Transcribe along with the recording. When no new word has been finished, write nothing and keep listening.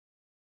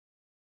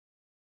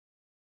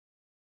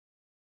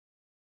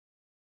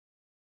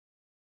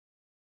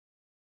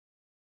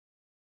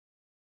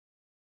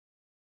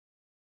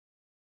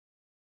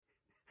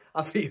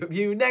I feel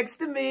you next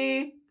to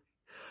me.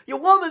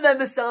 You're warmer than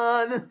the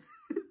sun.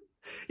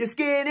 Your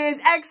skin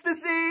is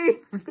ecstasy.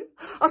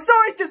 Our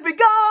story's just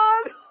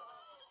begun.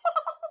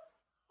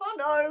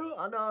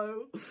 I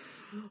know.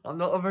 I'm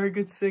not a very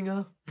good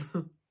singer.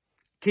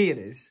 Kian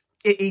is.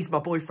 He's my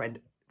boyfriend.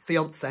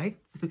 Fiancé.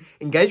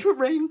 Engagement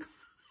ring.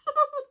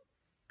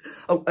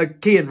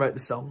 Kian wrote the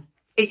song.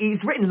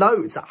 He's written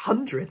loads, like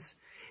hundreds.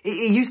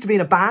 He used to be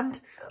in a band.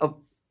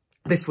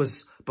 This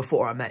was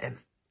before I met him.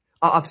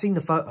 I've seen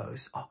the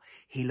photos. Oh,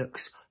 he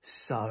looks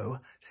so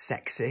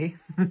sexy.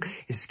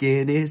 His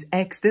skin is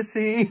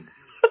ecstasy.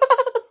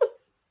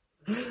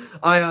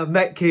 I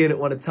met Kian at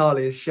one of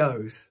Talia's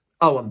shows.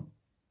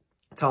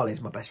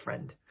 Talia's my best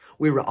friend.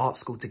 We were at art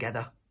school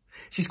together.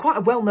 She's quite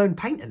a well-known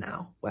painter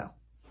now. Well,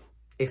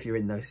 if you're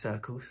in those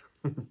circles.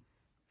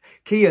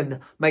 Kian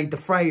made the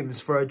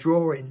frames for her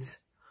drawings.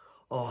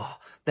 Oh,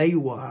 they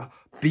were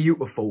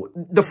beautiful.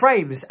 The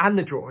frames and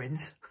the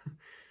drawings.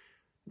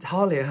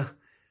 Talia,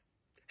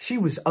 she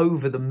was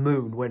over the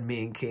moon when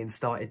me and Kian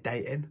started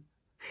dating.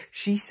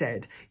 She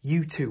said,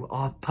 you two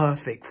are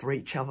perfect for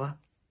each other.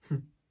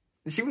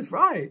 She was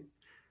right.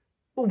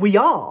 Well, we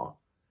are.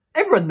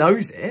 Everyone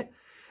knows it.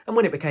 And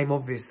when it became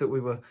obvious that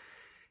we were,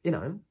 you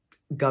know,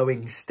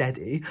 going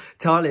steady,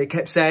 Talia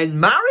kept saying,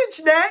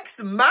 marriage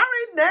next,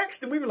 married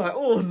next. And we were like,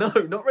 oh no,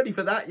 not ready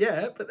for that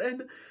yet. But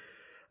then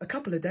a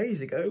couple of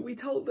days ago, we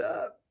told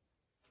her,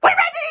 we're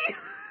ready.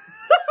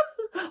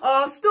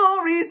 Our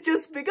story's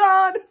just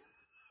begun.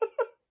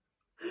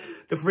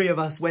 The three of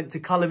us went to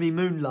Colour Me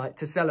Moonlight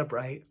to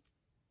celebrate.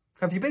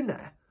 Have you been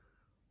there?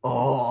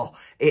 Oh,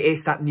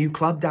 it's that new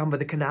club down by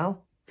the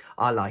canal.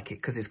 I like it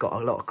because it's got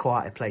a lot of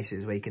quieter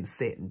places where you can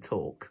sit and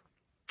talk.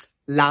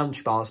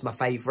 Lounge bar's my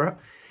favourite.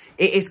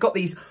 It's got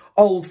these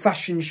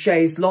old-fashioned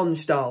chaise lounge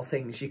style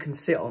things you can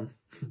sit on.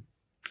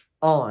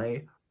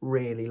 I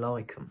really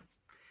like them.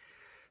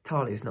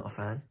 Talia's not a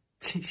fan.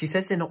 She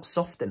says they're not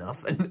soft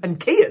enough. And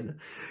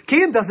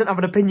Kian doesn't have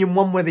an opinion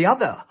one way or the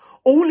other.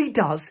 All he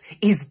does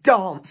is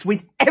dance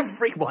with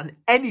everyone,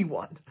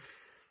 anyone.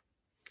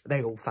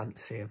 They all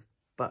fancy him,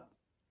 but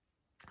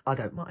I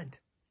don't mind.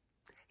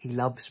 He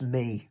loves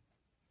me.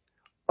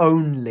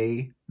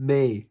 Only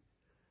me.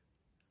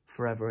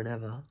 Forever and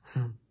ever.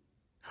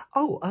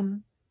 Oh,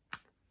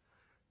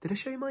 did I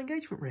show you my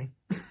engagement ring?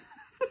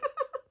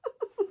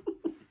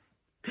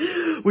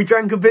 We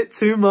drank a bit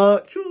too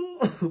much.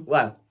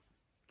 Well,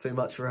 too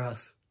much for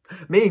us.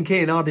 Me and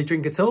Kian hardly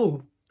drink at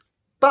all.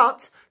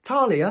 But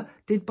Talia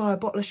did buy a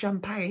bottle of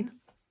champagne,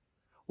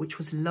 which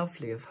was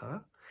lovely of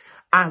her.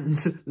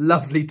 And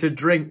lovely to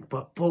drink,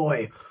 but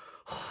boy,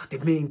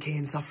 did me and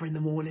Kian suffer in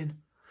the morning.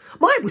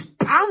 My head was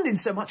pounding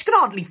so much, I could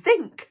hardly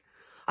think.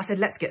 I said,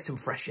 let's get some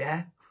fresh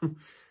air.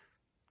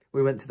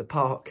 We went to the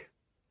park.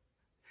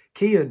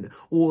 Kian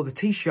wore the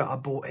t-shirt I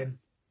bought him.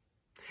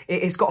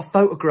 It's got a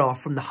photograph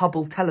from the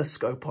Hubble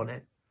telescope on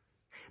it.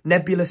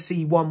 Nebula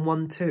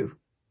C112.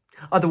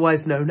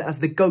 Otherwise known as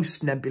the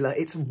Ghost Nebula.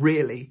 It's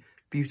really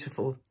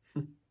beautiful.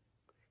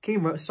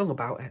 Kian wrote a song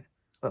about it.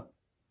 Well,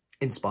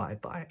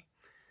 inspired by it.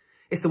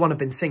 It's the one I've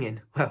been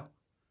singing. Well,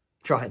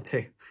 trying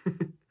to.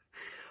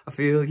 I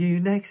feel you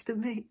next to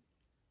me.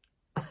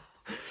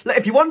 Look,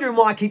 if you're wondering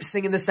why I keep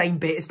singing the same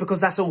bit, it's because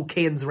that's all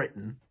Kian's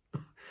written.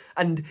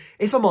 And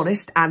if I'm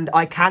honest, and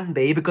I can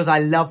be because I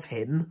love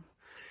him,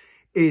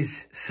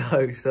 is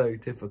so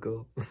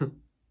typical.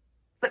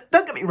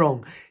 Don't get me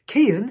wrong,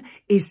 Kian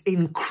is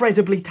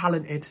incredibly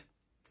talented.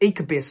 He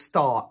could be a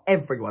star,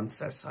 everyone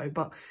says so,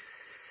 but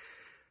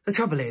the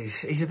trouble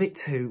is, he's a bit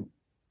too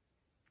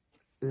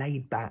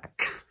laid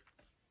back.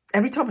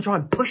 Every time I try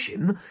and push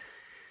him,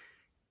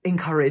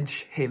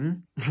 encourage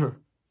him,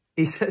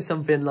 he says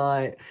something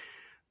like,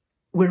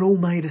 we're all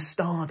made of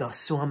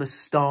stardust, so I'm a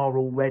star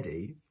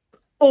already.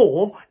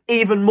 Or,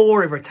 even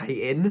more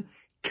irritating,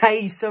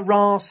 K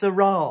Sarah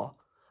Sarah.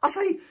 I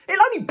say,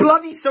 it'll only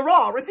bloody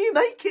Sarah if you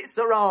make it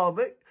Sarah,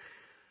 but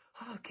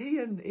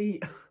Kian,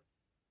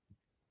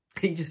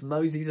 he just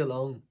moseys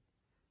along,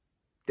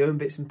 doing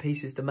bits and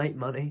pieces to make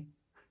money,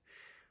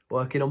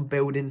 working on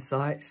building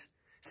sites,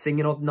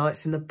 singing odd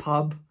nights in the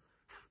pub,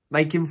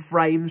 making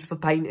frames for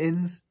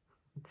paintings.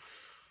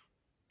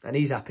 And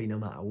he's happy no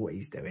matter what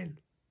he's doing.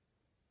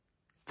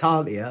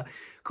 Talia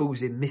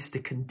calls him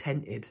Mr.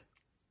 Contented.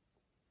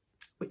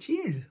 Which he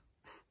is.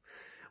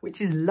 Which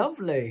is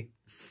lovely.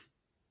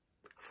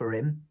 For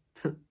him.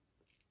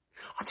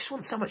 I just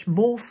want so much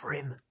more for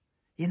him.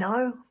 You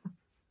know?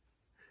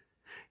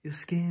 Your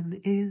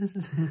skin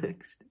is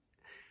next.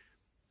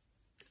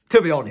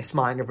 To be honest,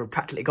 my hangover had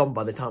practically gone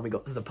by the time we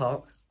got to the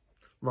park.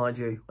 Mind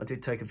you, I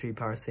did take a few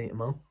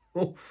paracetamol.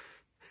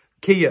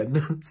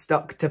 Kian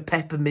stuck to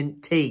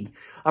peppermint tea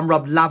and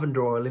rubbed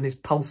lavender oil in his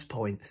pulse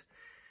points.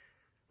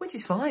 Which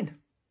is fine.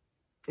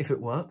 If it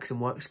works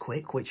and works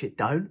quick, which it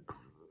don't.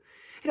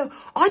 You know,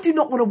 I do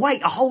not want to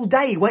wait a whole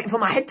day waiting for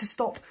my head to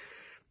stop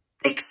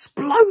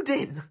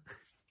exploding.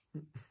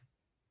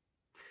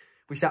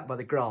 We sat by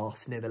the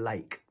grass near the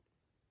lake.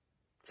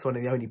 It's one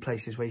of the only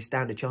places where you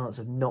stand a chance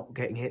of not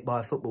getting hit by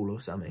a football or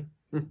something.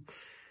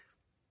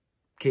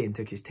 Kian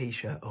took his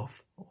t-shirt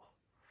off.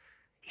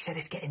 He said,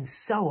 it's getting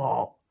so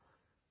hot.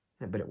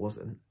 Yeah, but it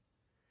wasn't.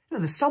 You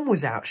know, the sun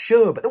was out,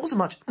 sure, but there wasn't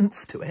much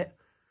oomph to it.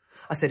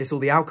 I said, it's all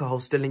the alcohol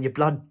still in your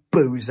blood,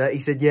 boozer. He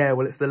said, yeah,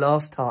 well, it's the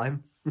last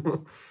time.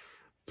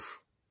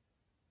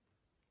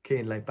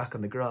 Cian lay back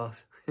on the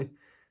grass.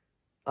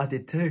 I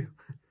did too.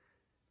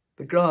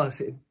 The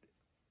grass, it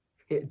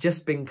had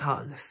just been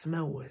cut and the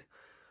smell was...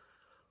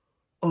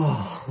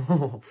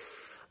 Oh,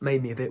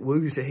 made me a bit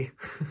woozy.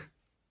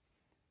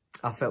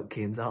 I felt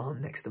Cian's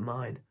arm next to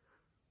mine.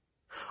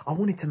 I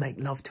wanted to make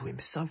love to him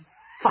so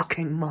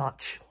fucking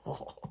much.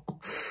 Oh,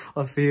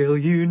 I feel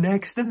you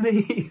next to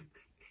me.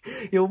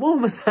 You're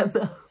warmer than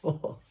the...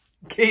 Oh.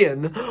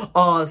 Cian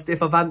asked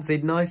if I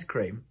fancied an ice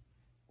cream.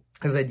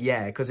 I said,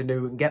 yeah, because I knew he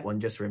wouldn't get one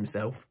just for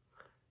himself.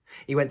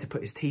 He went to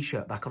put his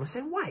T-shirt back on. I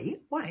said,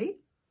 wait.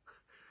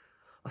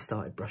 I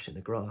started brushing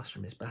the grass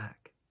from his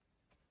back.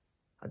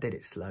 I did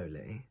it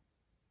slowly,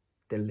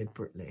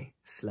 deliberately,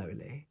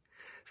 slowly,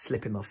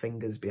 slipping my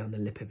fingers behind the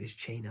lip of his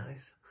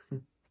chinos.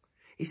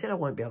 He said, I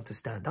won't be able to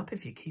stand up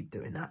if you keep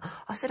doing that.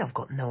 I said, I've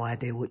got no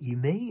idea what you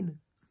mean.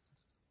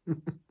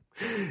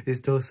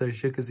 His torso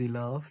shook as he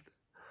laughed.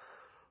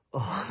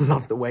 Oh, I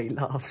love the way he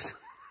laughs.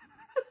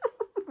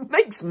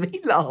 Makes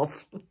me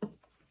laugh.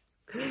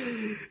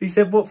 He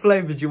said, what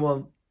flavour do you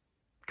want?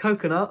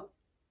 Coconut?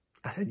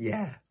 I said,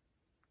 yeah.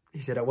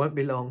 He said, I won't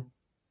be long.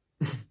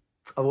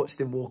 I watched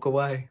him walk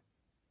away.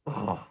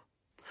 Oh,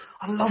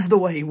 I love the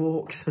way he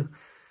walks.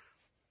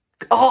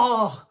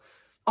 Oh,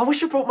 I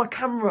wish I brought my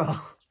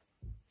camera.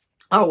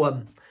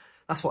 Oh,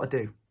 that's what I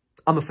do.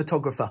 I'm a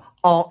photographer.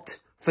 Art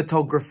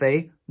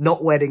photography,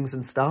 not weddings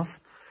and stuff.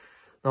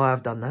 No, I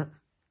have done that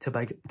to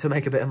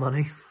make a bit of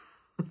money.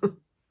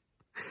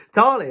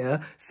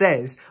 Talia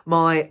says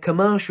my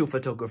commercial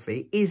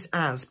photography is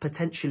as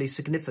potentially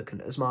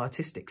significant as my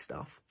artistic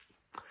stuff.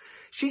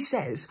 She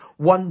says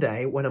one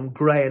day when I'm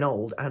grey and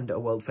old, and a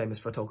world-famous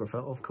photographer,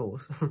 of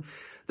course,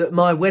 that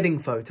my wedding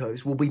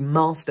photos will be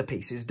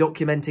masterpieces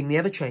documenting the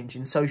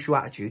ever-changing social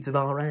attitudes of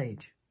our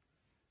age.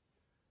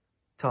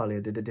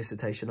 Talia did a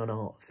dissertation on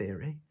art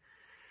theory.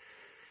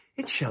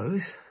 It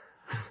shows.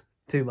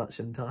 Too much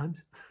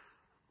sometimes.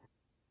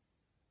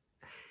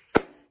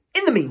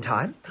 In the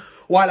meantime,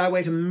 while I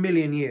wait a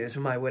million years for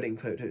my wedding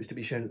photos to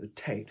be shown at the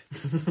Tate,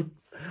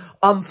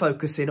 I'm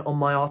focusing on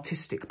my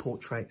artistic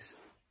portraits.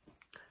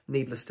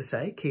 Needless to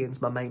say,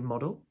 Cian's my main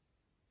model.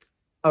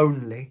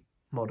 Only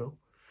model.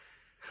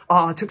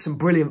 Oh, I took some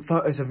brilliant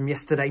photos of him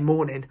yesterday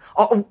morning.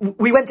 Oh,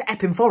 we went to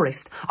Epping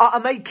Forest. I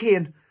made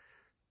Cian...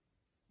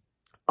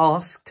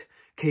 Asked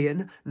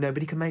Cian,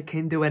 nobody can make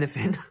Cian do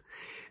anything,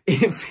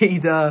 if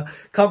he'd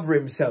cover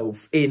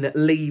himself in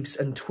leaves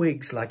and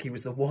twigs like he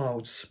was the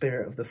wild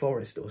spirit of the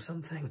forest or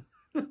something.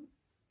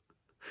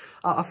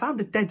 I found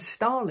a dead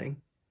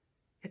starling.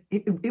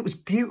 It was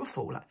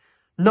beautiful, like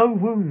no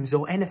wounds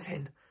or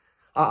anything.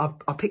 I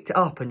picked it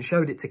up and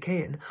showed it to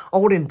Cian. I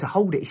wanted him to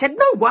hold it. He said,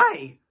 no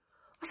way.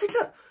 I said,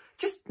 look,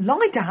 just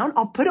lie down.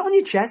 I'll put it on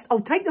your chest. I'll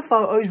take the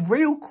photos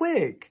real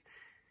quick.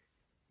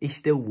 He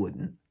still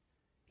wouldn't.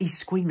 He's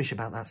squeamish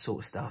about that sort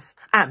of stuff.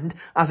 And,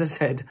 as I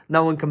said,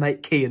 no one can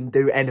make Cian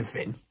do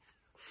anything.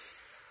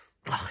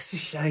 Oh, it's a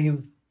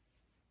shame.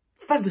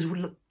 Feathers would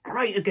look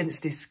great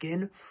against his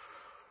skin.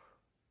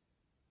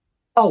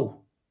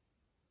 Oh,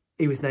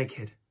 he was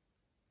naked.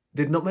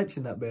 Did not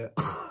mention that bit.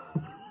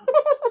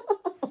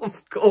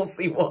 Of course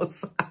he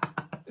was.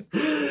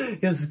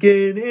 Your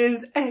skin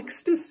is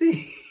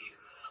ecstasy.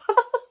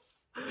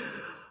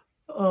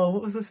 Oh,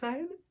 what was I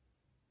saying?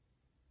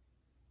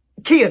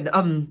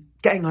 Cian,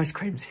 getting ice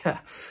creams, yeah.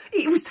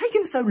 It was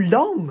taking so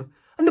long.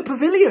 And the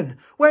pavilion,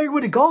 where he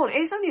would have gone,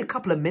 it's only a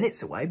couple of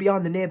minutes away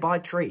behind the nearby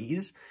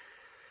trees.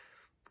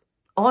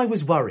 I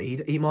was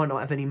worried he might not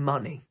have any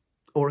money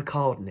or a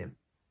card in him.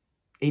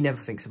 He never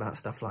thinks about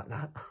stuff like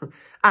that.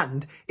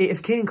 And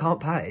if Cian can't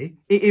pay,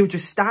 he'll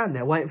just stand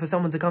there waiting for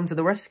someone to come to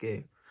the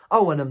rescue.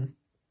 Oh, and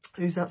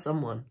who's that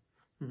someone?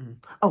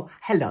 Oh,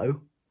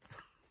 hello.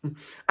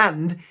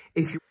 And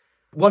if you're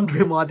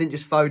wondering why I didn't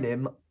just phone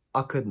him,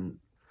 I couldn't.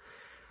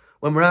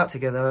 When we're out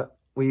together,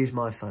 we use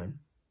my phone.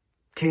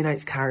 Cian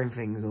hates carrying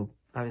things or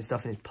having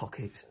stuff in his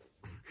pockets.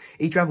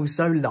 He travels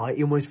so light,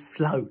 he almost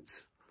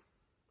floats.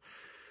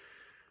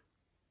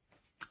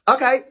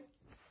 Okay,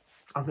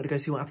 I'm going to go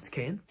see what happened to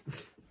Cian.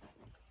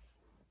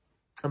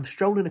 I'm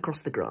strolling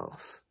across the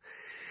grass.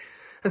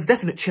 There's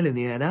definite chill in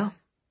the air now.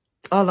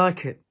 I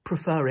like it,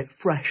 prefer it,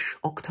 fresh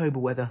October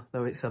weather,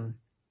 though it's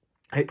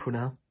April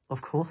now,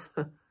 of course.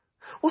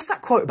 What's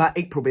that quote about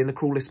April being the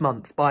cruelest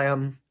month by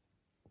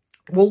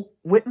Walt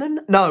Whitman?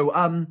 No,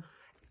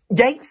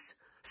 Yeats?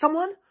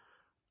 Someone?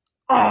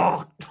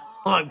 Oh,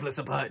 hopeless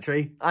of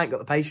poetry. I ain't got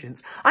the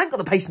patience. I ain't got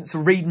the patience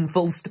for reading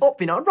full stop,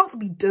 you know. I'd rather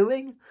be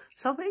doing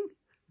something.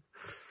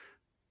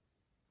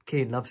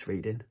 Cian loves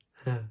reading.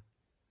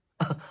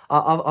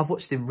 I've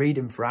watched him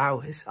reading for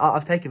hours.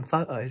 I've taken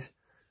photos.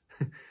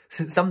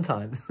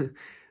 Sometimes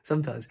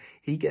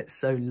he gets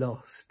so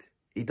lost,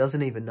 he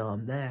doesn't even know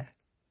I'm there.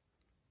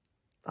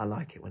 I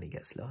like it when he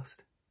gets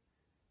lost.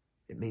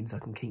 It means I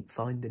can keep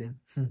finding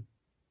him.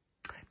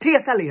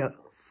 T.S. Eliot.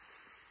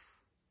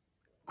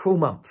 Cruel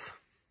month.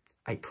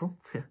 April.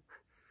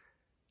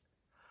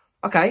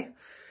 Okay,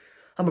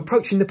 I'm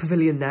approaching the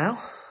pavilion now.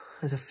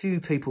 There's a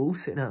few people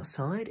sitting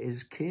outside.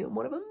 Is Kian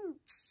one of them?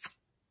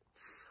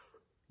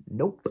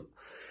 Nope.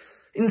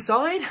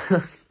 Inside?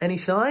 Any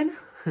sign?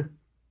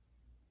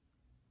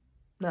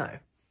 No.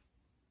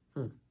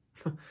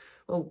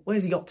 Well,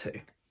 where's he got to?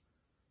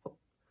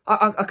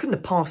 I couldn't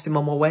have passed him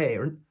on my way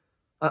here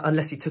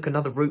unless he took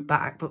another route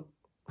back, but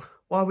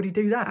why would he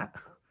do that?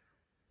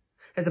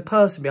 There's a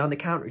person behind the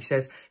counter. He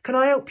says, "Can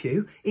I help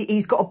you?"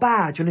 He's got a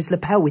badge on his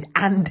lapel with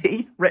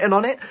Andy written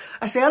on it.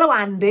 I say, "Hello,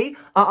 Andy.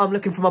 I'm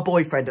looking for my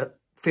boyfriend,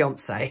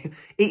 fiance.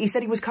 He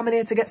said he was coming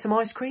here to get some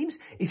ice creams.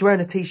 He's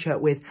wearing a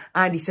T-shirt with,"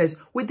 Andy says,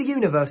 "with the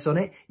universe on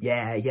it."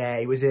 Yeah,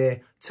 he was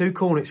here. 2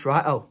 cornets,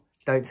 right? Oh,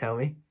 don't tell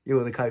me.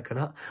 You're the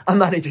coconut. I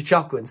manage to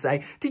chuckle and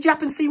say, "Did you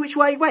happen to see which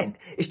way he went?"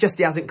 It's just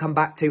he hasn't come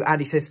back to.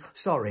 Andy says,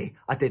 "Sorry,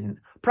 I didn't.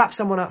 Perhaps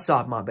someone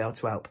outside might be able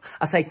to help."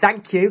 I say,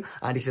 "Thank you."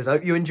 Andy says,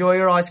 "Hope you enjoy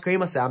your ice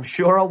cream." I say, "I'm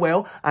sure I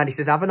will." Andy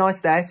says, "Have a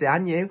nice day." I say,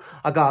 "And you."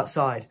 I go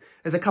outside.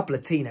 There's a couple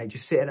of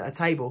teenagers sitting at a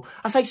table.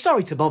 I say,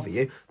 "Sorry to bother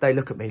you." They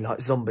look at me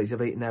like zombies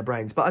have eaten their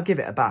brains, but I give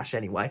it a bash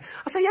anyway.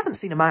 I say, "You haven't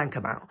seen a man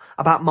come out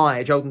about my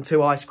age holding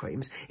 2 ice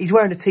creams. He's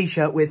wearing a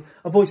T-shirt with,"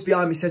 a voice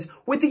behind me says,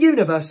 "with the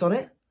universe on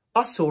it."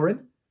 I saw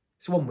him.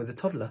 It's one with a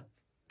toddler.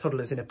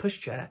 Toddler's in a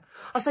pushchair.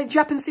 I say, "Do you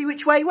happen to see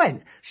which way he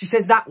went?" She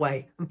says, "That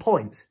way," and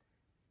points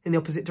in the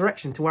opposite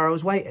direction to where I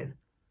was waiting.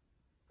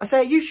 I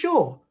say, "Are you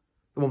sure?"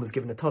 The woman's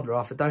giving the toddler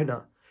half a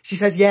donut. She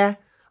says, "Yeah."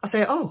 I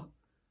say, "Oh,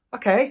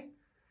 okay.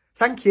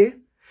 Thank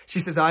you." She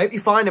says, "I hope you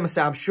find him." I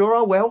say, "I'm sure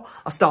I will."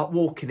 I start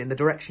walking in the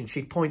direction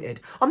she'd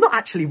pointed. I'm not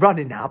actually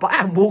running now, but I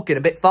am walking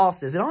a bit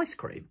faster. There's an ice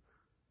cream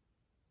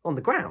on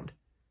the ground.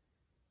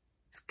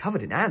 It's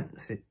covered in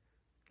ants. It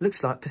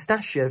looks like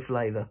pistachio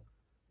flavour.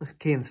 That's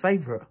Kian's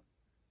favourite.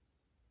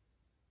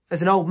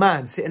 There's an old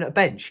man sitting at a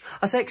bench.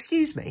 I say,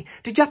 "Excuse me,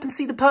 did you happen to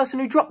see the person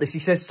who dropped this?" He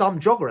says, "Some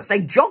jogger." I say,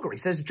 "Jogger?" He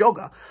says,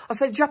 "Jogger." I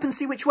say, "Did you happen to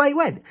see which way he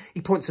went?"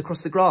 He points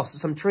across the grass at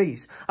some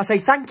trees. I say,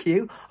 "Thank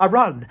you." I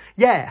run.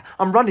 Yeah,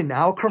 I'm running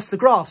now across the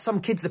grass. Some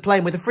kids are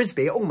playing with a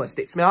frisbee. It almost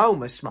hits me. I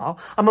almost smile.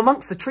 I'm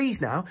amongst the trees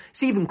now.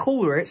 It's even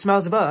cooler. It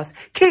smells of earth.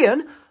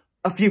 "Kian!"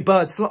 A few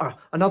birds flutter.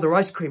 Another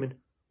ice cream and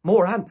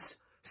more ants.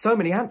 So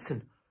many ants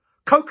and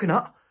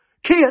coconut.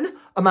 "Kian!"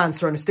 A man's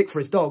throwing a stick for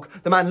his dog.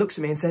 The man looks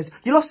at me and says,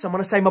 "You lost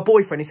someone." I say, "My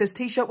boyfriend." He says,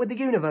 "T-shirt with the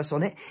universe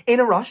on it." In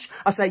a rush.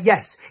 I say,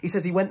 "Yes." He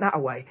says he went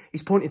that way.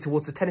 He's pointing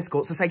towards the tennis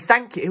courts. I say,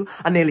 "Thank you."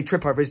 I nearly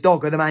trip over his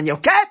dog. The man yells,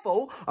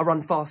 "Careful!" I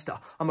run faster.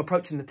 I'm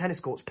approaching the tennis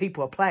courts.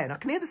 People are playing. I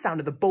can hear the sound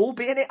of the ball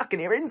being hit. I can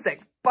hear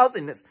insects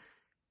buzzing. That's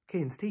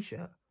Kian's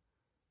T-shirt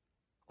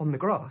on the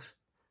grass.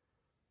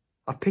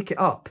 I pick it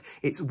up.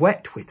 It's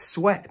wet with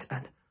sweat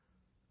and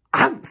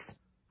ants.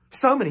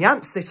 So many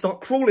ants, they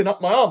start crawling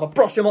up my arm. I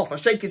brush them off. I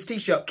shake his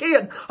T-shirt.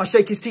 "Kian!" I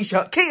shake his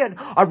T-shirt. "Kian!"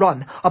 I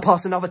run. I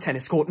pass another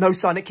tennis court. No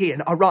sign of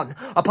Kian. I run.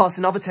 I pass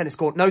another tennis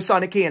court. No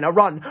sign of Kian. I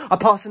run. I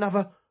pass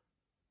another...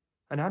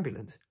 An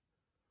ambulance.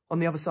 On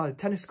the other side of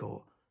the tennis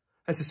court.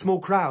 There's a small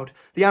crowd.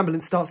 The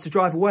ambulance starts to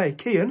drive away.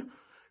 "Kian!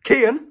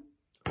 Kian!"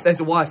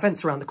 There's a wire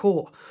fence around the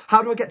court.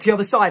 How do I get to the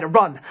other side? I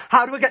run.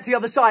 How do I get to the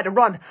other side? I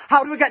run.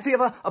 How do I get to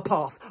the other... A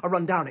path. I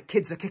run down it.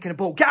 Kids are kicking a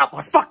ball. "Get out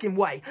my fucking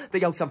way!" They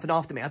yell something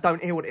after me. I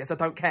don't hear what it is. I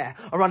don't care.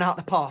 I run out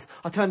the path.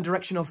 I turn the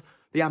direction of...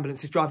 The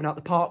ambulance is driving out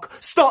the park.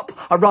 "Stop!"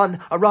 I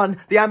run. I run.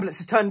 The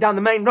ambulance is turning down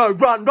the main road.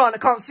 Run. I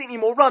can't see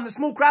anymore. Run. The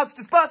small crowd's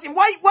dispersing.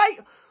 Wait!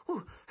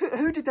 Ooh,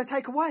 who did they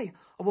take away?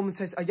 A woman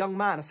says, "A young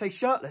man." I say,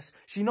 "Shirtless."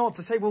 She nods.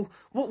 I say, "Well,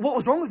 what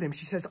was wrong with him?"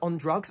 She says, "On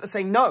drugs." I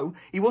say, "No,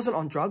 he wasn't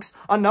on drugs.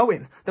 I know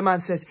him." The man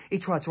says, "He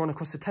tried to run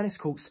across the tennis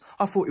courts.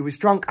 I thought he was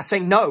drunk." I say,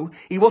 "No,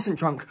 he wasn't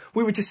drunk.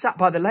 We were just sat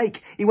by the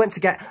lake. He went to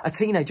get a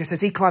teenager."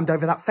 Says, "He climbed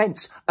over that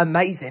fence."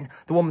 Amazing.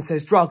 The woman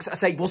says, "Drugs." I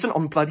say, "He wasn't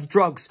on bloody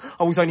drugs.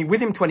 I was only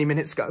with him 20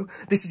 minutes ago.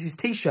 This is his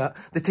T-shirt."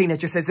 The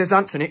teenager says, "There's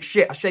ants on it."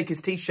 Shit. I shake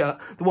his T-shirt.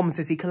 The woman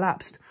says, "He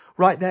collapsed.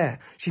 Right there."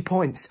 She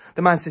points.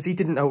 The man says he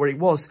didn't know where he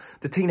was.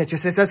 The teenager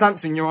says, "There's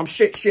ants in your arm."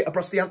 Shit. I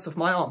brush the ants off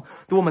my arm.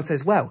 The woman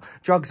says, "Well,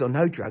 drugs or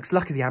no drugs,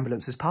 lucky the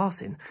ambulance was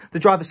passing." The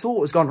driver saw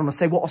what was gone on. I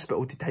say, "What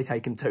hospital did they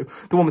take him to?"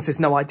 The woman says,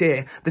 "No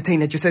idea." The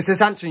teenager says,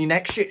 "There's ants on your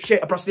neck."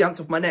 Shit. I brush the ants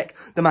off my neck.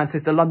 The man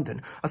says, "To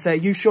London." I say, "Are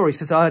you sure?" He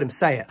says, "I heard him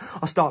say it."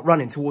 I start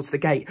running towards the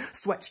gate.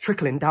 Sweat's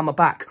trickling down my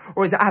back.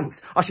 Or is it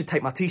ants? I should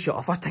take my T-shirt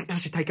off. I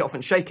should take it off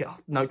and shake it.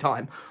 No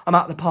time. I'm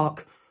out of the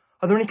park.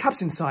 Are there any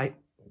cabs in sight?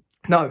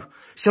 No.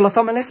 Shall I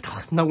thumb a lift?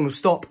 Oh, no one will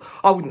stop.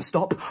 I wouldn't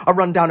stop. I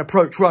run down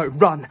Approach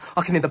Road. Run.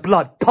 I can hear the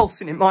blood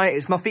pulsing in my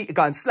ears. My feet are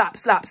going slap,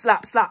 slap,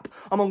 slap, slap.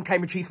 I'm on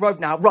Cambridge Heath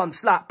Road now. Run,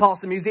 slap,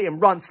 past the museum.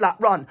 Run,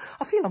 slap, run.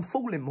 I feel I'm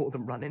falling more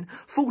than running.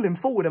 Falling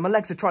forward and my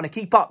legs are trying to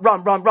keep up.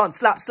 Run,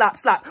 slap, slap,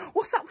 slap.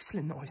 What's that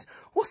whistling noise?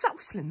 What's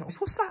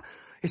that?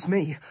 It's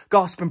me,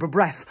 gasping for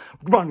breath.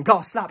 Run,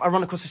 gas, slap. I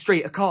run across the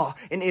street, a car.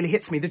 It nearly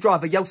hits me. The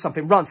driver yells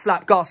something. Run,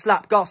 slap, gas,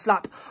 slap, gas,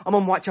 slap. I'm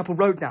on Whitechapel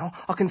Road now.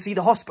 I can see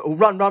the hospital.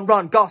 Run,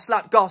 gas, slap.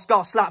 slap,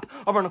 gas, slap.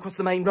 I run across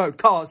the main road,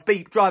 cars,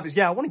 beep, drivers,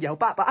 yeah, I want to yell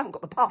back, but I haven't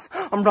got the puff.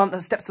 I'm running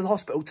the steps to the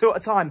hospital, 2 at a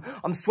time.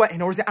 I'm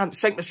sweating, or is it ants?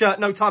 Shake my shirt,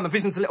 no time, my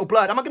vision's a little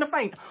blurred. Am I going to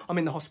faint? I'm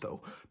in the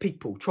hospital.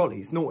 People,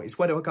 trolleys, noise,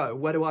 where do I go?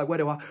 Where do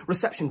I?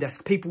 Reception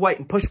desk, people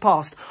waiting, push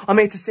past. I'm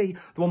here to see.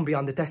 The one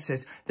behind the desk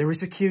says, there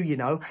is a queue, you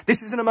know.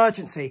 This is an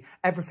emergency.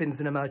 Everything's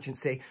an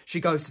emergency.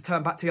 She goes to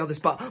turn back to the others,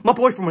 but my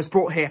boyfriend was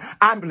brought here.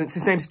 Ambulance,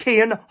 his name's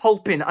Kian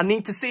Holpin. I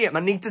need to see him. I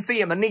need to see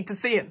him. I need to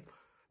see him.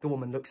 The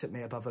woman looks at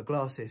me above her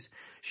glasses.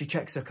 She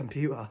checks her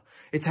computer.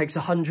 It takes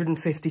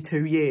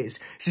 152 years.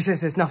 She says,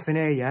 there's nothing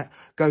here yet.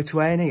 Go to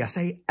A&E. I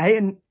say,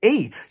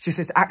 A&E? She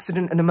says,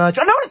 accident and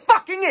emergency. I know what it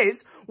fucking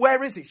is!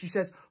 Where is it? She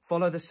says,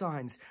 follow the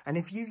signs. And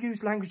if you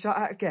use language like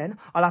that again,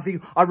 I'll have you...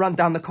 I run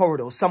down the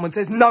corridor. Someone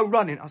says, no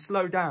running. I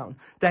slow down.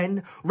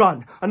 Then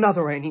run.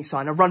 Another A&E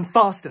sign. I run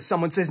faster.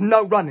 Someone says,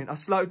 no running. I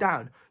slow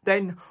down.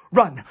 Then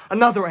run.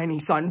 Another A&E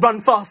sign. Run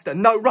faster.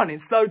 No running.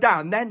 Slow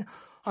down. Then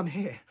I'm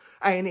here.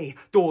 A&E,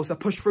 doors, I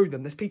push through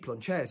them. There's people on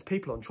chairs,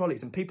 people on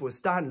trolleys, and people are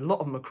standing. A lot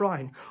of them are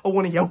crying. I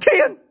want to yell,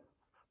 Kian!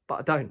 But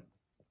I don't.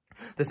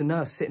 There's a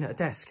nurse sitting at a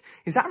desk.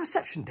 Is that a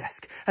reception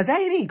desk? Has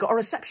A&E got a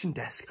reception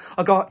desk?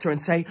 I go up to her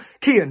and say,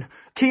 Kian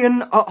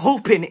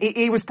Hulpin,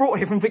 he was brought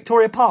here from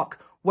Victoria Park.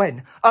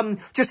 When?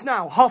 Just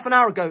now, half an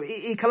hour ago.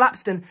 He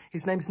collapsed and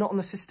his name's not on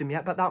the system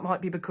yet, but that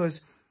might be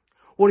because...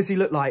 What does he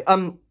look like?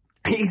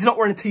 He's not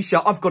wearing a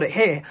t-shirt. I've got it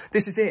here.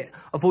 This is it.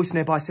 A voice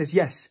nearby says,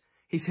 yes,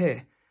 he's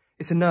here.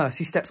 It's a nurse.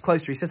 He steps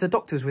closer. He says, a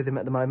doctor's with him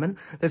at the moment.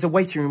 There's a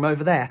waiting room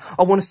over there.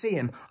 I want to see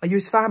him. Are you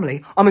his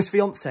family? I'm his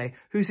fiancé.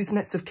 Who's his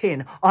next of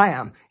kin? I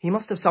am. He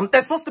must have some...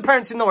 There's foster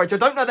parents in Norwich. I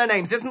don't know their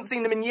names. He hasn't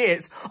seen them in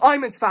years.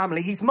 I'm his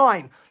family. He's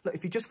mine. Look,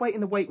 if you just wait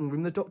in the waiting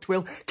room, the doctor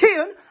will...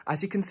 Kian!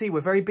 As you can see, we're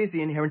very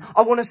busy in here and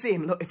I want to see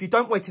him. Look, if you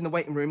don't wait in the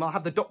waiting room, I'll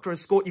have the doctor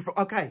escort you from...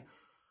 Okay.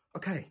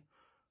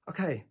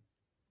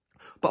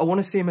 But I want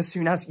to see him as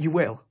soon as you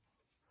will.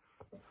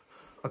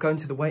 I go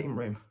into the waiting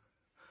room.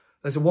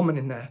 There's a woman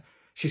in there.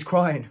 She's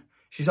crying.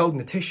 She's holding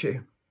a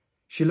tissue.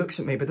 She looks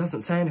at me but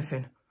doesn't say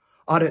anything.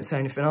 I don't say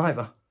anything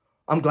either.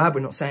 I'm glad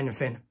we're not saying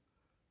anything.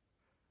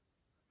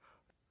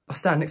 I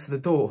stand next to the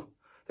door.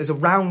 There's a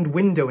round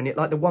window in it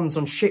like the ones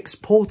on ships'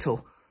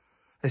 portal.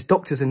 There's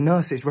doctors and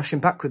nurses rushing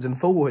backwards and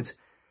forwards.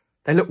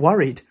 They look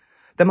worried.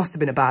 There must have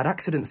been a bad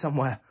accident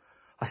somewhere.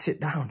 I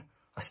sit down.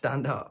 I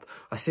stand up.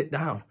 I sit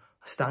down.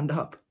 I stand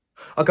up.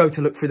 I go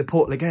to look through the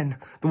portal again.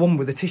 The woman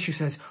with the tissue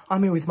says,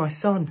 I'm here with my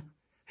son.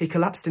 He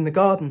collapsed in the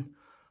garden.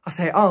 I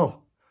say,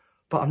 oh,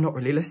 but I'm not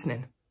really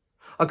listening.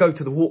 I go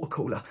to the water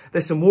cooler.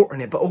 There's some water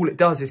in it, but all it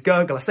does is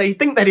gurgle. I say, you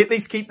think they'd at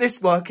least keep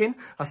this working?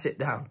 I sit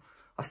down.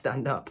 I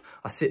stand up.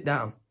 I sit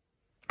down.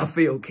 I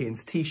feel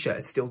Kian's t-shirt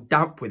is still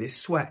damp with his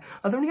sweat.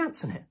 Are there any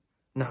ants on it?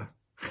 No.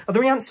 Are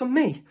there any ants on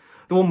me?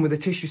 The woman with the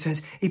tissue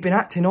says, he'd been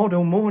acting odd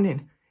all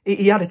morning.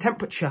 He had a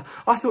temperature.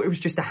 I thought it was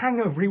just a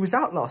hangover. He was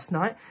out last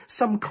night.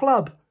 Some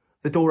club.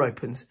 The door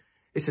opens.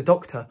 It's a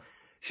doctor.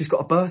 She's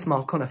got a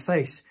birthmark on her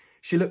face.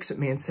 She looks at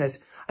me and says,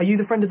 are you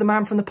the friend of the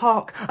man from the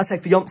park? I say,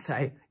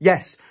 fiancé.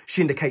 Yes.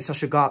 She indicates I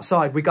should go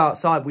outside. We go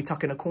outside. We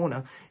tuck in a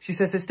corner. She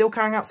says they're still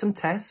carrying out some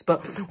tests,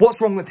 but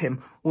what's wrong with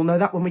him? We'll know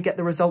that when we get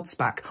the results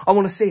back. I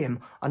want to see him.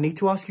 I need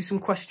to ask you some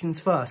questions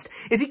first.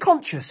 Is he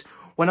conscious?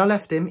 When I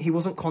left him, he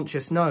wasn't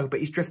conscious, no,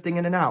 but he's drifting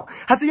in and out.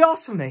 Has he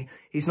asked for me?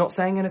 He's not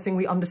saying anything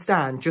we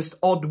understand, just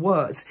odd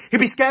words. He'll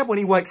be scared when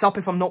he wakes up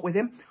if I'm not with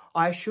him.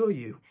 I assure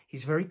you,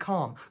 he's very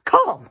calm.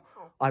 Calm!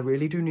 I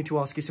really do need to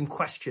ask you some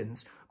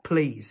questions.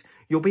 Please,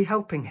 you'll be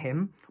helping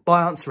him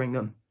by answering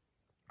them.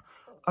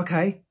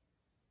 Okay.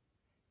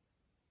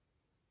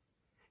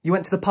 You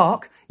went to the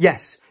park?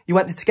 Yes. You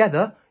went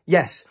together?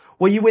 Yes.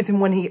 Were you with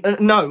him when he...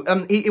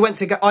 no, he went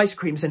to get ice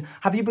creams. And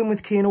have you been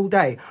with Kian all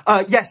day?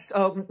 Yes,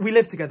 we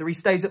live together. He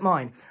stays at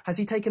mine. Has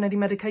he taken any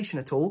medication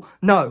at all?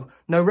 No.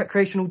 No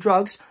recreational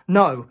drugs?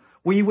 No.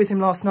 Were you with him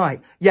last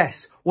night?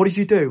 Yes. What did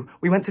you do?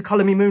 We went to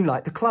Colour Me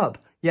Moonlight, the club.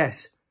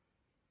 Yes.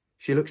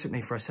 She looks at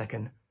me for a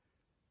second.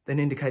 Then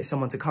indicates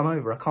someone to come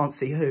over. I can't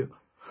see who.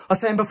 I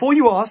say, and before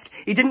you ask,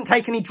 he didn't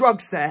take any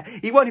drugs there.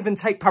 He won't even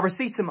take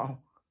paracetamol.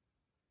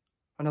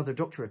 Another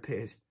doctor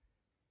appears.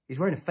 He's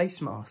wearing a face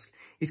mask.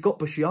 He's got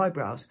bushy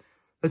eyebrows.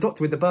 The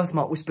doctor with the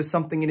birthmark whispers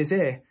something in his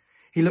ear.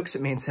 He looks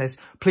at me and says,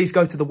 please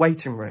go to the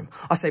waiting room.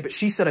 I say, but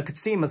she said I could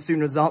see him as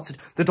soon as answered.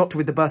 The doctor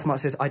with the birthmark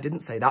says, I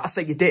didn't say that. I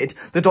say, you did.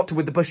 The doctor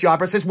with the bushy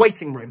eyebrows says,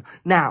 waiting room.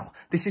 Now,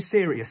 this is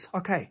serious.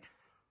 Okay.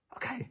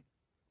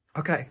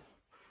 I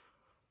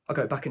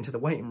go back into the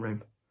waiting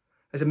room.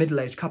 There's a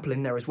middle-aged couple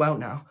in there as well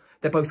now.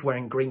 They're both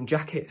wearing green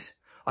jackets.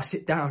 I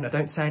sit down, I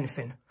don't say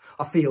anything.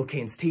 I feel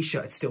Kian's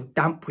t-shirt, it's still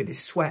damp with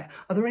his sweat.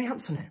 Are there any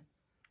ants on it?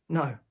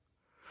 No.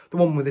 The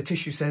woman with the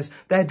tissue says,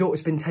 their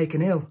daughter's been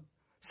taken ill.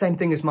 Same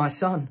thing as my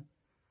son.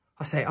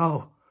 I say,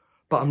 oh,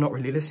 but I'm not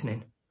really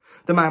listening.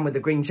 The man with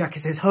the green jacket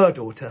says, her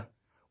daughter.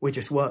 We're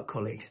just work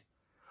colleagues.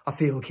 I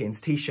feel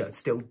Kian's t-shirt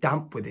still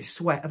damp with his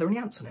sweat. Are there any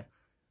ants on it?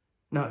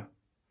 No.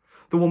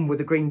 The woman with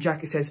the green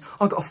jacket says,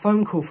 I got a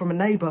phone call from a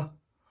neighbour.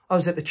 I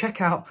was at the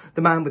checkout.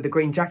 The man with the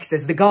green jacket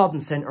says, the garden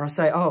centre. I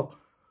say, oh,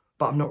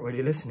 but I'm not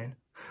really listening.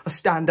 I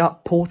stand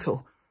up,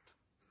 portal.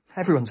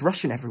 Everyone's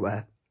rushing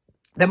everywhere.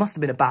 There must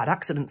have been a bad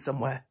accident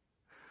somewhere.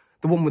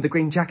 The woman with the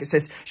green jacket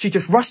says she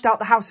just rushed out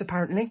the house,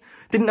 apparently.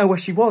 Didn't know where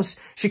she was.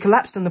 She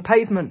collapsed on the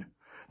pavement.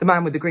 The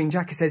man with the green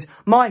jacket says,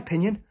 my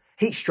opinion,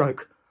 heat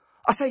stroke.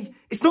 I say,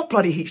 it's not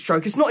bloody heat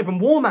stroke. It's not even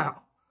warm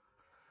out.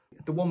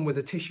 The woman with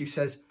the tissue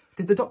says,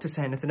 did the doctor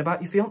say anything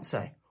about your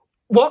fiancé?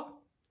 What?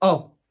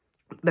 Oh,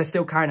 they're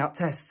still carrying out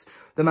tests.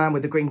 The man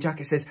with the green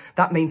jacket says,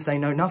 that means they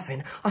know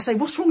nothing. I say,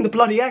 what's wrong with the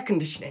bloody air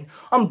conditioning?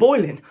 I'm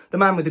boiling. The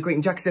man with the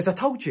green jacket says, I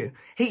told you,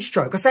 heat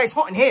stroke. I say, it's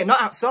hot in here,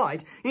 not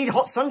outside. You need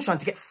hot sunshine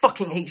to get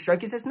fucking heat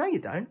stroke. He says, no, you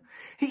don't.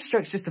 Heat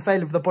stroke's just a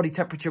failure of the body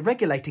temperature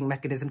regulating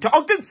mechanism to...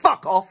 Oh, do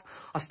fuck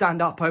off! I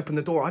stand up, open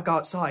the door, I go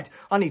outside.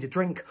 I need a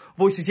drink.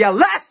 Voices yell,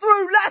 let us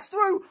through, let us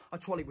through! A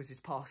trolley whizzes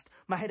past.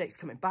 My headache's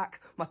coming back.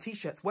 My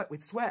t-shirt's wet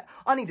with sweat.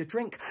 I need a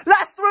drink.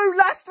 Let us through,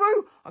 let us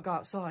through! I go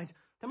outside.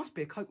 There must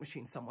be a Coke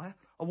machine somewhere.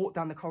 I walk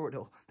down the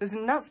corridor. There's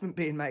an announcement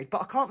being made,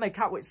 but I can't make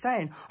out what it's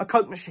saying. A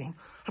Coke machine.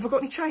 Have I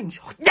got any change?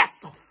 Oh,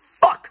 yes! Oh,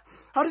 fuck!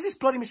 How does this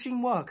bloody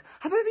machine work?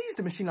 Have I ever used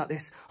a machine like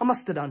this? I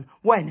must have done.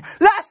 When?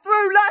 Let us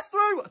through! Let us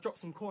through! I drop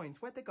some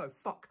coins. Where'd they go?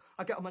 Fuck.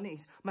 I get on my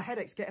knees. My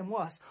headache's getting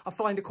worse. I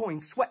find a coin.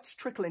 Sweat's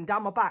trickling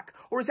down my back.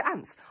 Or is it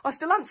ants? I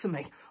still answer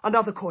me.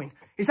 Another coin.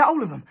 Is that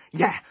all of them?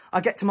 Yeah. I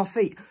get to my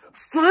feet.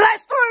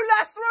 Let's through!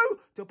 Let's through!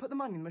 Do I put the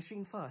money in the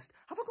machine first?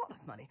 Have I got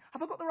enough money?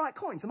 Have I got the right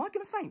coins? Am I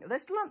going to faint? Are they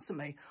still answering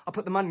me? I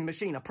put the money in the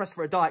machine. I press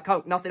for a Diet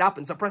Coke. Nothing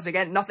happens. I press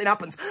again. Nothing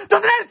happens.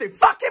 Doesn't anything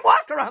fucking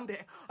work around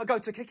it. I go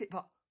to kick it,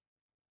 but...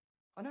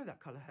 I know that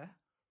colour hair.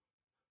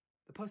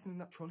 The person in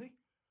that trolley.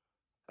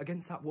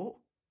 Against that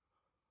wall.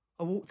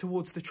 I walk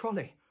towards the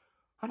trolley.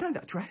 I know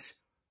that dress.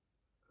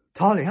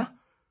 Talia?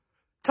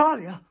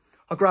 Talia?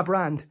 I grab her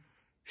hand.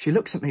 She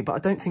looks at me, but I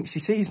don't think she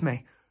sees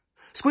me.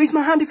 Squeeze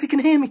my hand if you can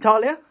hear me,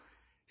 Talia.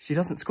 She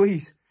doesn't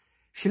squeeze.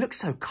 She looks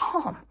so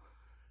calm.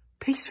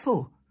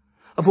 Peaceful.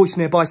 A voice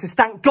nearby says,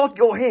 thank God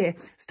you're here.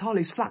 It's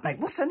Talia's flatmate.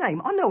 What's her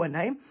name? I know her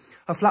name.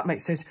 Her flatmate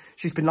says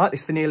she's been like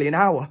this for nearly an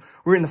hour.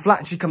 We're in the flat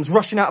and she comes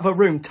rushing out of her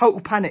room. Total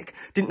panic.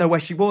 Didn't know where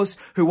she was,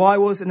 who I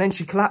was, and then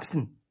she collapsed.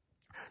 And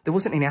there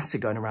wasn't any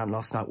acid going around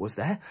last night, was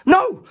there?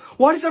 No!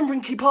 Why does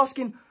everyone keep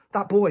asking?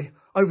 That boy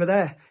over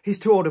there, his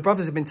two older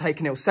brothers have been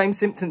taken ill. Same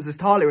symptoms as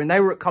Talia, and they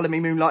were at Colour Me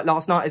Moonlight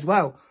last night as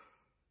well.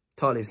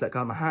 Talia's let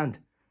go of my hand.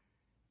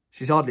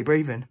 She's hardly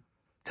breathing.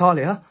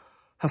 Talia,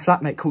 her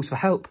flatmate calls for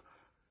help.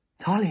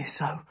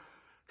 Talia's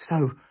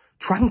so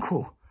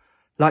tranquil.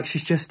 Like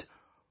she's just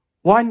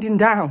winding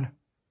down.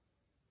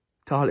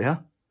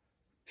 Talia,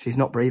 she's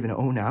not breathing at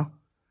all now.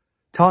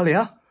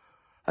 Talia,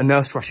 a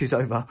nurse rushes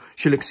over.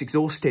 She looks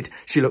exhausted.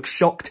 She looks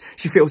shocked.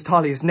 She feels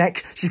Talia's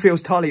neck. She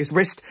feels Talia's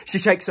wrist. She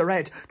shakes her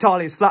head.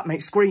 Talia's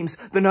flatmate screams.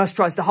 The nurse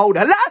tries to hold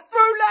her. Let us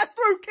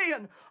through,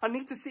 Kian. I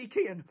need to see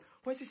Kian.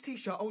 Where's his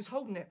t-shirt? I was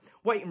holding it.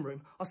 Waiting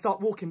room. I start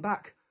walking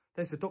back.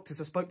 There's the doctors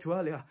I spoke to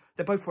earlier.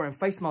 They're both wearing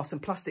face masks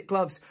and plastic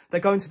gloves. They're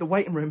going to the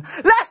waiting room.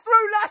 Let us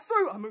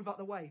through! I move out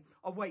the way.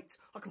 I wait.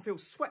 I can feel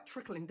sweat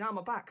trickling down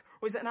my back.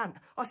 Or is it an ant?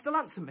 I still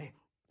answer me.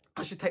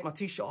 I should take my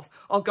t-shirt off.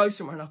 I'll go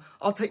somewhere and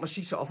I'll take my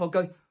t-shirt off. I'll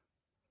go...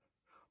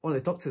 One of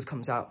the doctors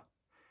comes out.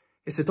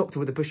 It's a doctor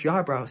with the bushy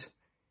eyebrows.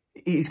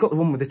 He's got the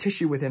one with the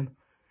tissue with him.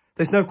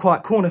 There's no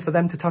quiet corner for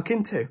them to tuck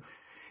into.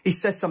 He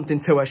says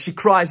something to her. She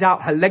cries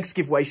out. Her legs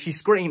give way. She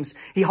screams.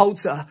 He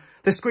holds her.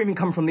 The screaming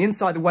comes from the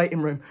inside the waiting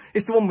room.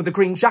 It's the one with the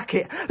green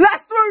jacket. Let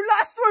us through!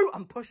 Let us through!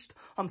 I'm pushed.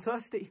 I'm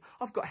thirsty.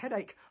 I've got a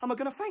headache. Am I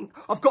going to faint?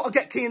 I've got to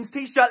get Kian's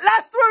t-shirt. Let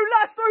us through!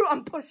 Let us through!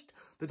 I'm pushed.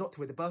 The doctor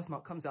with the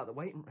birthmark comes out the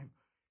waiting room.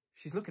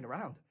 She's looking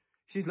around.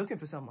 She's looking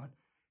for someone.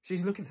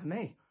 She's looking for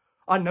me.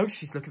 I know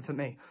she's looking for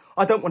me.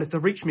 I don't want her to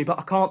reach me, but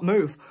I can't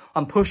move.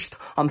 I'm pushed.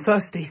 I'm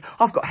thirsty.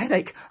 I've got a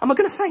headache. Am I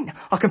going to faint?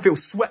 I can feel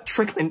sweat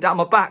trickling down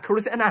my back. Or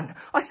is it an ant?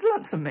 I still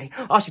answer me.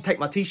 I should take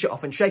my t-shirt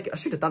off and shake it. I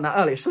should have done that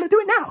earlier. Shall I do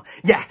it now?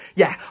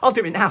 Yeah. I'll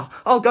do it now.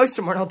 I'll go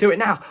somewhere and I'll do it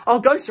now.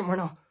 I'll go somewhere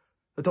and I'll...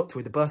 The doctor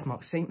with the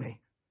birthmark seen me.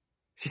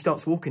 She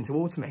starts walking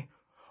towards me.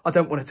 I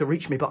don't want her to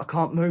reach me, but I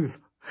can't move.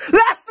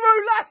 Let us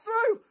through! Let us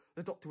through!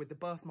 The doctor with the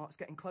birthmark's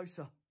getting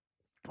closer.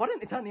 Why don't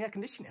they turn the air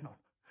conditioning on?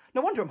 No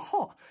wonder I'm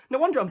hot. No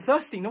wonder I'm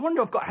thirsty. No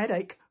wonder I've got a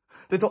headache.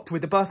 The doctor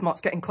with the birthmark's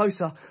getting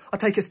closer. I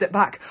take a step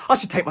back. I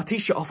should take my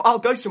t-shirt off. I'll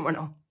go somewhere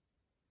now.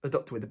 The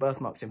doctor with the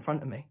birthmark's in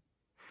front of me.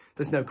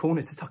 There's no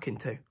corner to tuck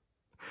into.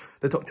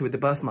 The doctor with the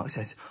birthmark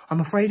says, I'm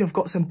afraid I've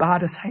got some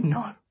bad. I say,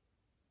 no.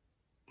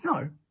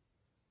 No.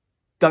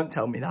 Don't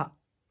tell me that.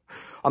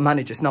 I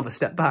manage another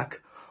step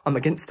back. I'm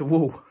against the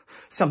wall.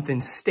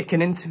 Something's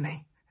sticking into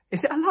me.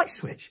 Is it a light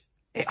switch?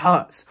 It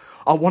hurts.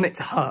 I want it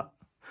to hurt.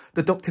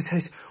 The doctor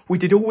says, we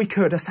did all we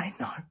could. I say,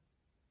 no.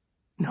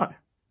 No.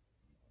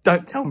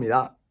 Don't tell me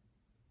that.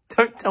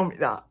 Don't tell me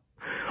that.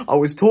 I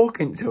was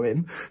talking to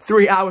him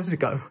 3 hours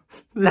ago.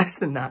 Less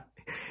than that.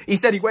 He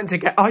said he went to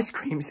get ice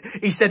creams.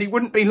 He said he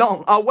wouldn't be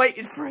long. I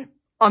waited for him.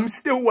 I'm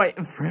still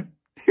waiting for him.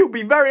 He'll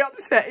be very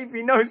upset if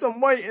he knows I'm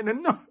waiting.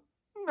 And no.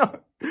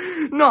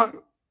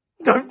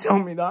 Don't tell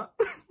me that.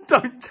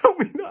 Don't tell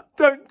me that.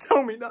 Don't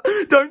tell me that.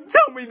 Don't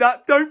tell me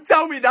that. Don't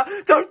tell me that.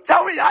 Don't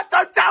tell me that.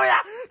 Don't tell me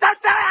that.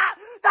 Don't tell me that.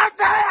 Don't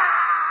tell me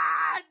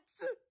that.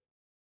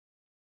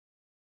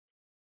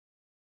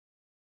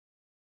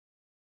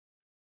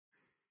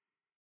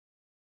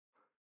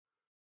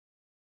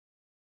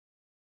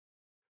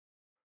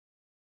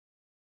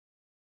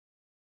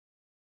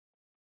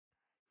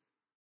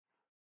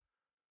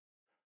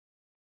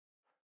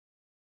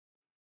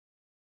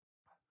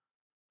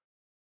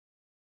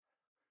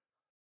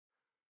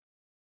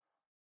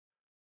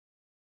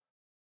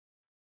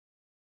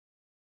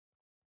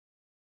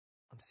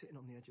 sitting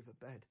on the edge of a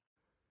bed.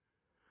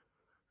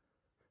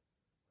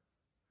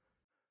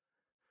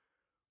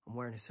 I'm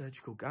wearing a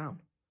surgical gown.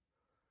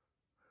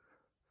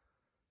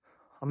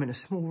 I'm in a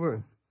small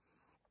room.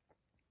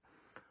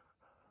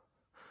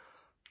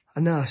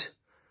 A nurse.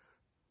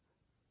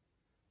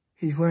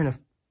 He's wearing a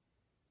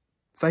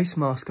face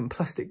mask and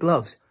plastic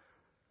gloves.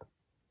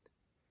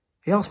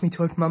 He asked me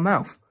to open my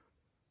mouth.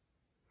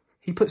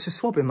 He puts a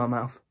swab in my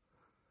mouth.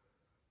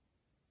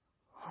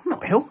 I'm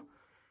not ill.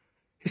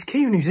 It's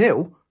Kean who's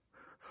ill.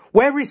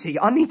 Where is he?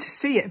 I need to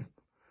see him.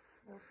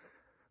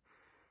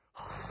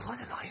 Oh, why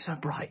are the lights so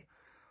bright?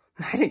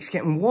 My headache's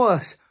getting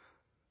worse.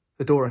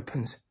 The door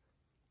opens.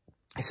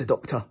 It's a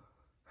doctor.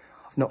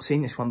 I've not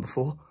seen this one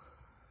before.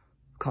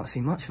 Can't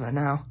see much of her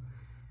now.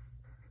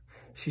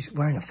 She's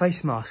wearing a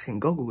face mask and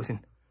goggles and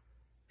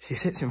she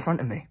sits in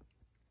front of me.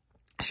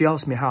 She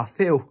asks me how I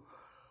feel.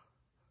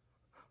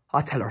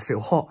 I tell her I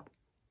feel hot.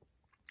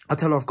 I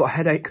tell her I've got a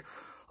headache.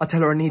 I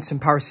tell her I need some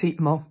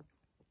paracetamol.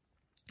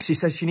 She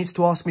says she needs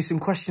to ask me some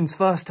questions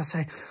first. I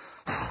say,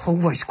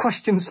 always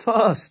questions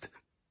first.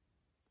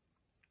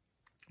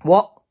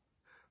 What?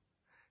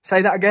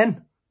 Say that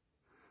again?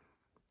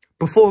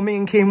 Before me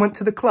and Kean went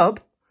to the club?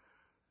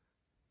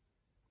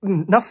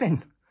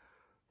 Nothing.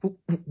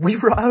 We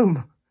were at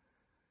home.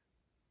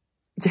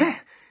 Yeah,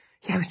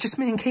 it was just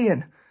me and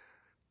Kean.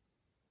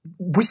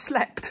 We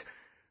slept.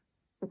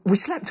 We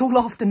slept all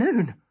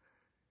afternoon.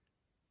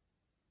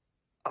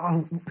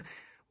 Oh,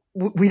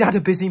 we'd had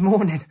a busy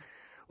morning.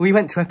 We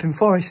went to Epping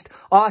Forest.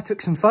 I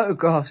took some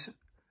photographs.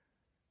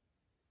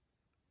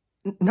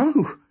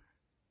 No,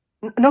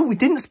 we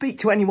didn't speak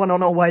to anyone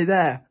on our way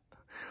there.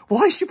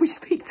 Why should we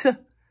speak to...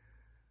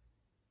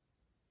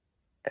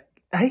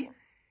 Hey?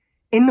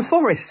 In the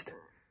forest?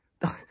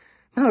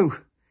 No,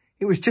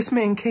 it was just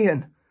me and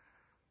Kean.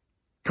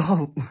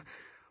 God,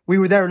 we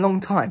were there a long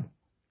time.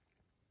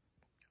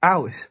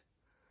 Hours.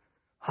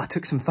 I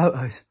took some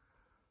photos.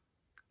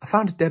 I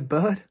found a dead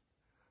bird.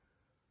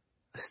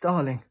 A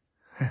starling.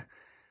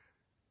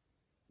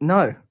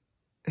 No,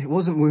 it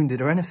wasn't wounded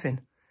or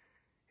anything.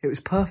 It was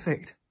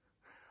perfect.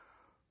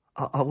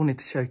 I wanted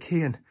to show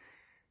Kean.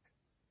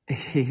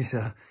 He's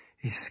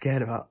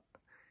scared about...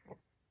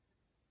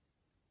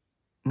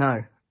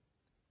 No,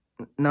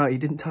 he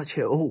didn't touch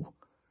it at all.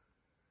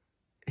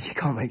 You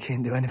can't make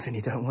Kean do anything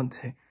he don't want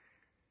to.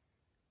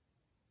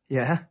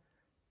 Yeah?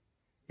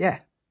 Yeah.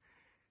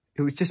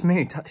 It was just me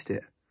who touched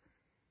it.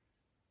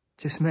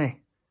 Just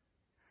me.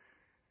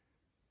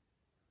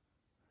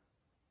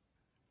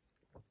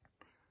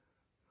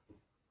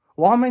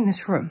 Why am I in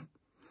this room?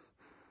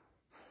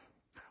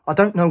 I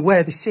don't know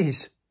where this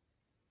is.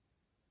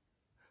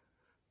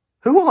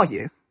 Who are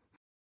you?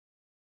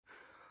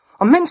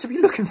 I'm meant to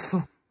be looking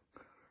for...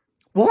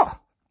 What?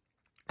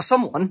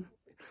 Someone?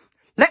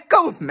 Let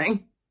go of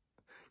me?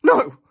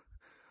 No.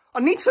 I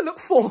need to look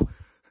for...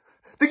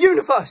 the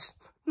universe.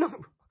 No.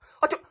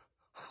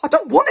 I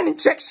don't want an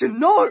injection,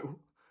 no.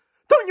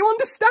 Don't you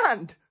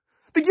understand?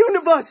 The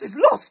universe is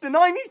lost and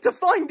I need to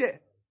find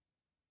it.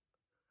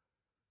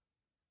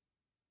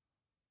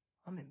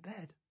 I'm in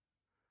bed,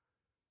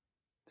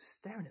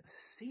 staring at the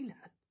ceiling.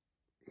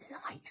 The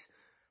lights,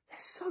 they're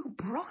so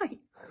bright.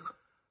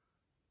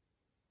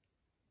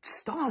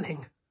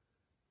 Starling.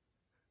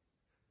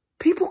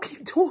 People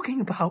keep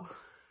talking about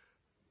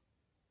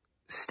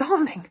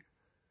Starling.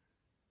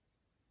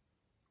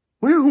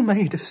 We're all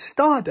made of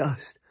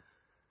stardust.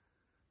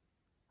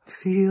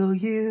 Feel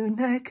you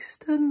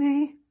next to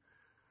me.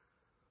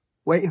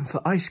 Waiting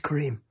for ice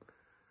cream.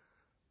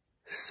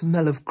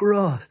 Smell of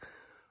grass.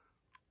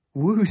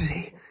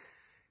 Woozy.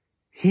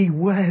 He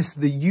wears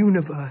the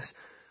universe.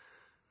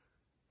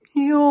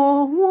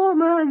 You're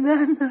warmer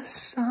than the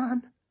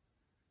sun.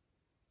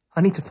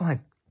 I need to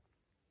find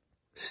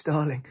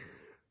Starling.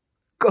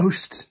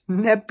 Ghosts.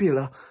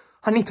 Nebula.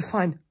 I need to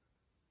find...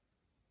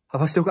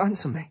 Have I still got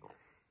ants on me?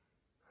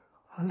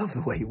 I love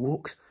the way he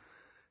walks.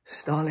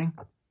 Starling.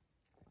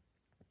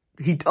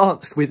 He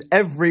danced with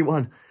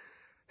everyone.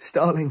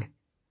 Starling.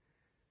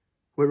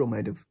 We're all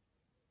made of...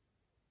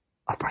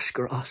 I brush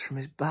grass from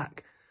his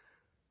back.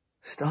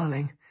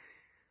 Starling.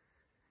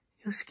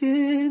 Your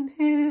skin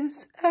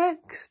is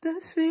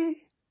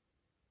ecstasy.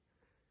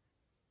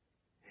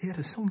 He had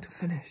a song to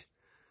finish.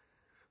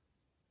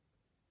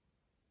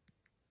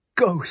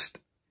 Ghost.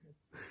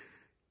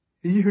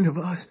 The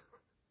universe.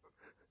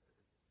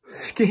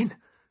 Skin.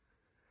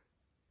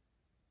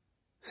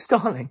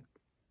 Starling.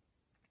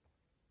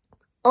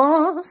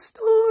 Our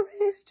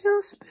story's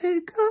just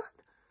begun.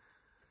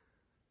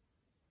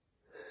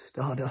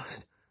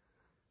 Stardust.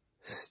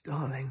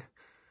 Starling.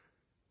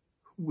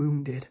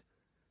 Wounded.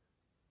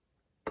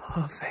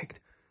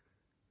 Perfect.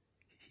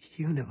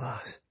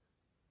 Universe.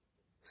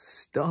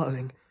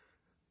 Starling.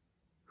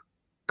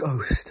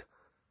 Ghost.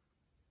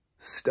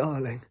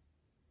 Starling.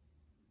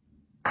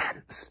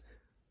 Ants.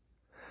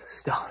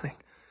 Starling.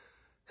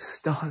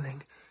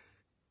 Starling.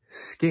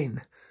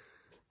 Skin.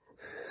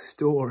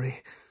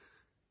 Story.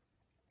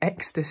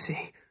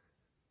 Ecstasy.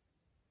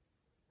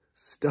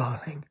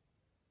 Starling.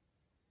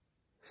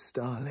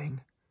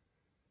 Starling.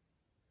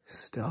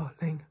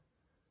 starling,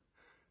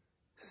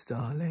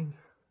 starling,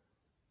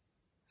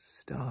 starling,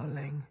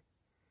 starling,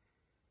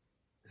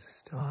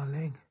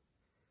 starling,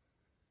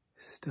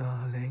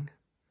 starling,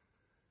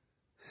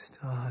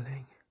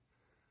 starling,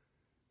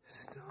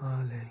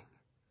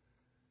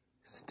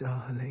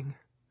 starling,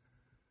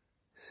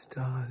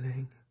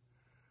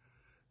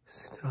 starling,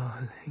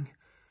 starling,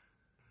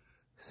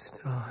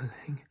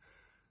 starling,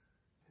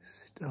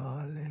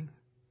 starling,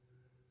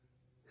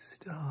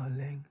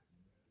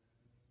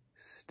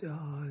 starling,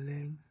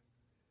 starling,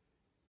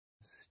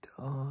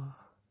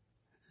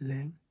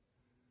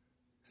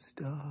 starling,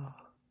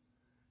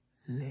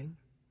 starling,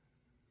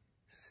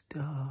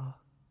 starling,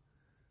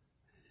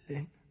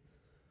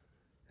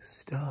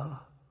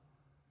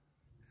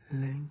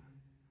 starling,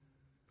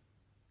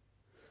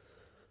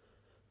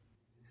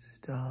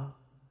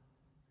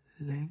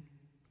 starling.